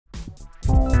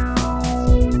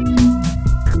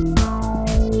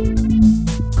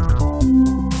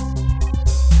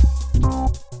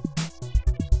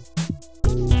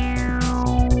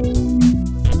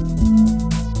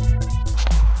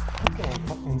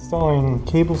Installing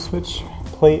cable switch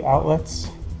plate outlets.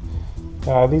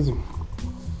 These are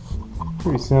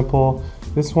pretty simple.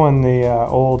 This one, the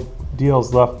old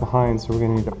deal's left behind, so we're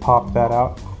going to need to pop that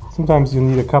out. Sometimes you'll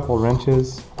need a couple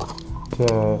wrenches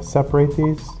to separate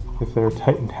these if they're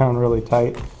tightened down really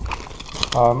tight.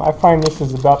 I find this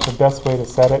is about the best way to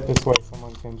set it. This way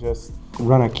someone can just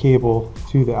run a cable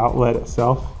to the outlet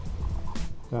itself.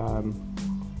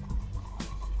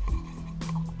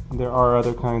 There are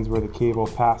other kinds where the cable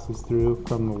passes through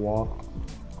from the wall.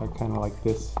 I kind of like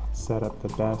this setup the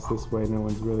best. This way no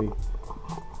one's really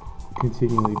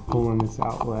continually pulling this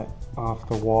outlet off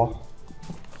the wall.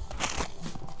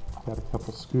 Got a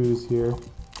couple screws here.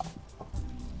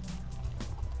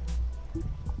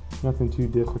 Nothing too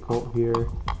difficult here.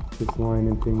 Just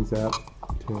lining things up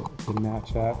to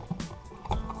match up.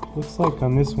 Looks like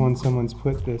on this one someone's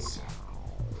put this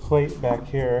plate back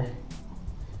here.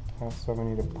 So I'm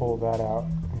going to need to pull that out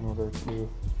in order to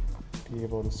be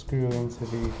able to screw into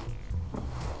the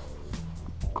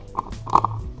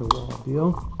wall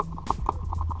deal.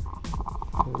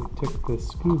 So I took the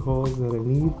screw holes that I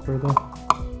need for the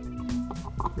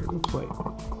plate.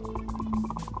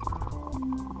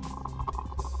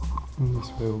 And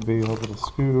this way we'll be able to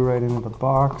screw right into the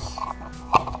box,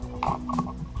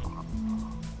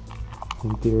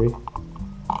 in theory,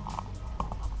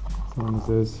 as long as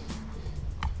those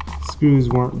screws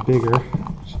weren't bigger,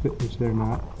 which they're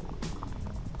not.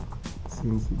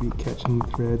 Seems to be catching the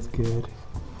threads good.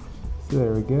 So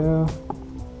there we go.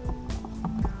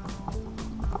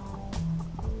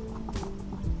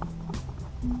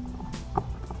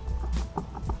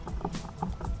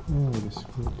 And we'll just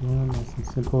screw it down, nice and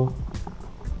simple.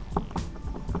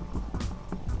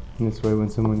 And this way when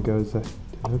someone goes to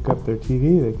hook up their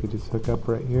TV, they could just hook up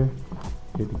right here.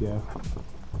 Good to go.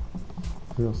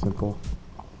 Real simple.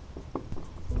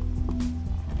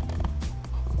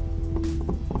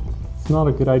 It's not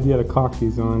a good idea to caulk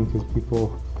these on because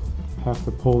people have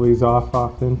to pull these off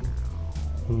often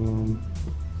and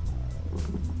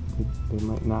they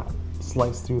might not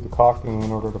slice through the caulking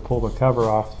in order to pull the cover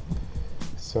off,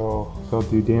 so they'll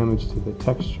do damage to the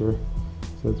texture.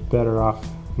 So it's better off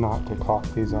not to caulk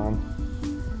these on.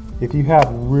 If you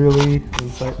have really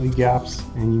unsightly gaps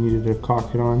and you needed to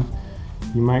caulk it on,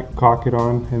 you might caulk it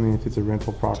on. I mean, if it's a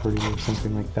rental property or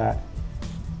something like that,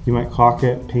 you might caulk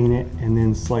it, paint it, and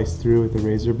then slice through with the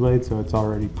razor blade so it's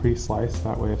already pre-sliced.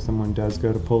 That way if someone does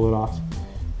go to pull it off,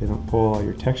 they don't pull all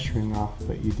your texturing off,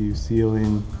 but you do seal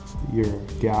in your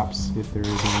gaps if there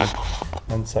is any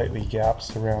unsightly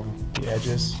gaps around the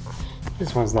edges.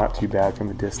 This one's not too bad from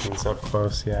a distance. Up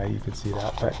close, yeah, you can see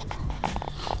that, but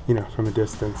you know, from a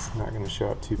distance, not going to show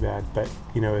up too bad. But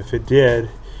you know, if it did,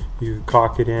 you could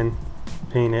caulk it in,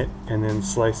 paint it, and then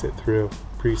slice it through,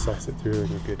 pre-slice it through, and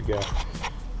you're good to go.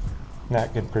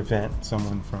 That could prevent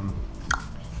someone from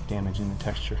damaging the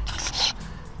texture.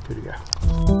 Good to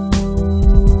go.